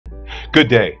Good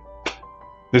day.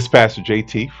 This is Pastor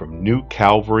JT from New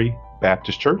Calvary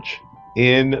Baptist Church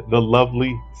in the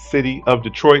lovely city of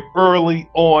Detroit early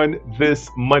on this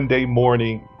Monday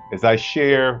morning as I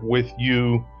share with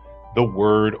you the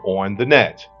word on the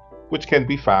net, which can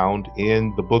be found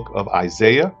in the book of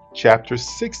Isaiah, chapter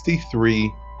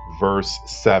 63, verse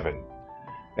 7.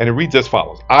 And it reads as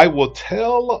follows: I will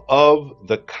tell of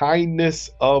the kindness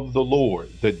of the Lord,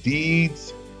 the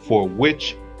deeds for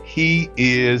which he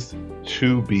is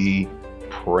to be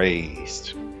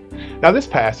praised. Now, this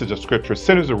passage of scripture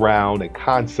centers around a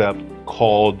concept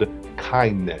called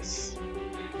kindness.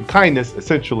 And kindness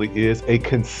essentially is a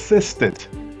consistent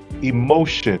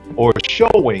emotion or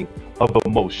showing of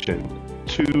emotion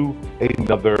to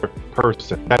another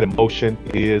person. That emotion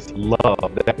is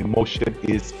love. That emotion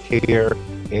is care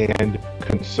and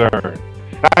concern.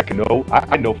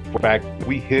 I know for a fact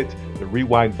we hit the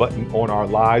rewind button on our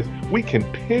lives, we can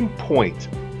pinpoint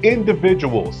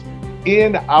individuals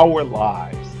in our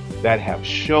lives that have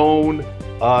shown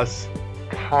us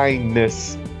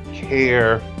kindness,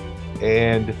 care,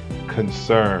 and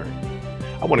concern.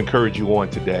 I want to encourage you on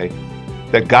today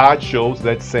that God shows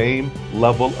that same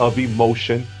level of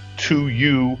emotion to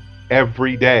you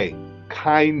every day.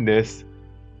 Kindness,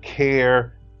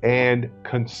 care, and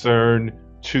concern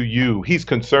to you. He's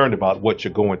concerned about what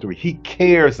you're going through. He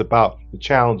cares about the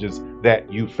challenges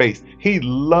that you face. He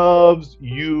loves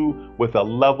you with a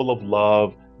level of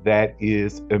love that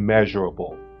is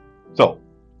immeasurable. So,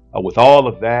 with all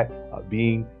of that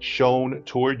being shown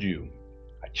toward you,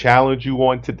 I challenge you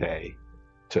on today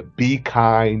to be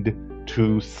kind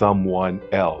to someone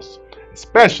else.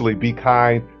 Especially be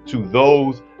kind to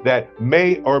those that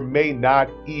may or may not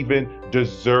even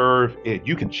deserve it.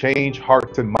 You can change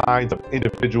hearts and minds of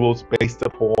individuals based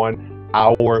upon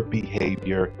our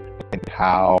behavior and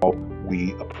how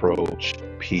we approach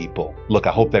people. Look,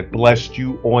 I hope that blessed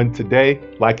you on today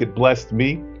like it blessed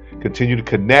me. Continue to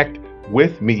connect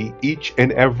with me each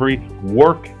and every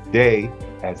work day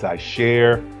as I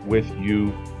share with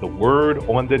you the word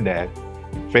on the net,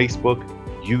 Facebook,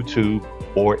 YouTube,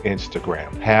 or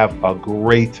Instagram. Have a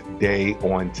great day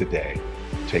on today.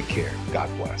 Take care. God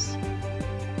bless.